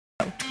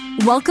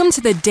Welcome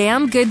to the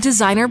Damn Good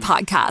Designer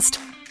podcast.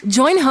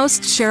 Join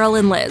hosts Cheryl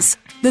and Liz,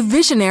 the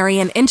visionary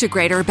and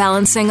integrator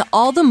balancing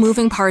all the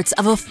moving parts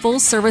of a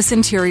full-service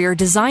interior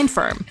design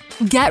firm.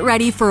 Get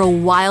ready for a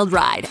wild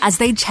ride as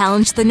they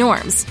challenge the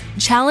norms,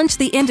 challenge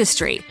the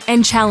industry,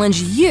 and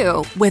challenge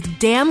you with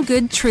damn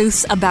good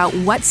truths about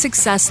what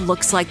success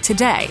looks like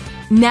today.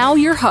 Now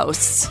your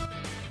hosts.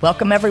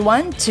 Welcome,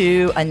 everyone,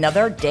 to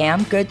another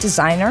Damn Good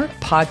Designer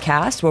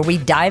podcast where we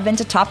dive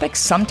into topics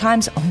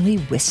sometimes only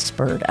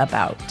whispered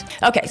about.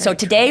 Okay, so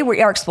today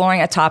we are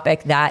exploring a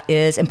topic that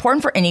is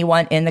important for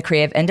anyone in the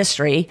creative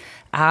industry,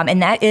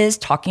 and that is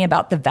talking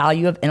about the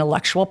value of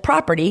intellectual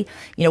property,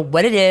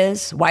 what it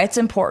is, why it's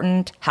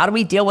important, how do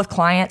we deal with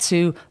clients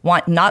who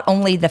want not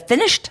only the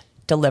finished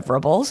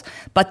deliverables,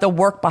 but the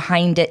work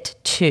behind it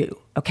too.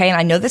 Okay, and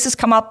I know this has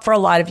come up for a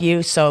lot of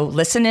you, so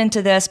listen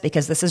into this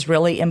because this is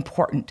really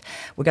important.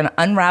 We're going to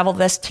unravel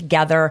this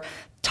together,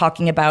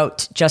 talking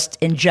about just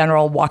in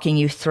general, walking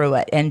you through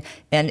it. And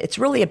it's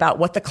really about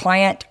what the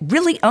client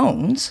really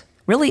owns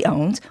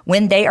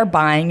when they are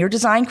buying your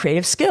design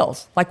creative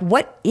skills. Like,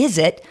 what is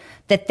it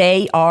that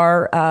they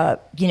are,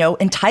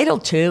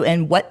 entitled to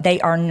and what they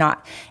are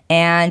not.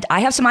 And I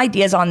have some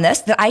ideas on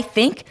this that I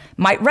think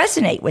might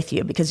resonate with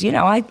you because,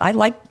 I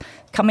like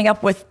coming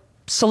up with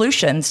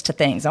solutions to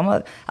things.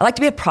 I like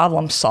to be a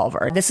problem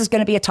solver. This is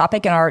going to be a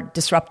topic in our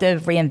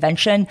Disruptive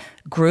Reinvention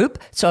group.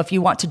 So if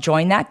you want to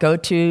join that, go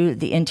to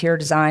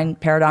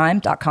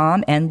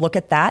theinteriordesignparadigm.com and look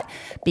at that,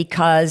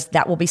 because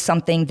that will be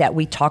something that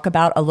we talk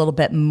about a little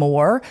bit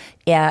more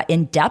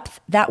in depth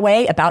that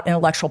way about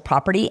intellectual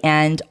property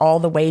and all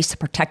the ways to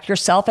protect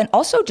yourself, and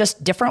also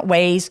just different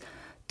ways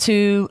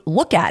to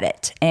look at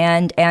it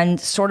and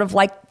sort of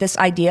like this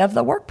idea of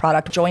the work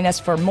product. Join us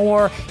for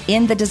more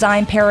in the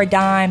design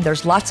paradigm.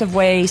 There's lots of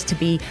ways to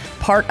be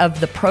part of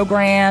the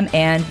program,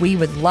 and we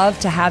would love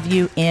to have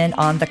you in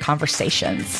on the conversations.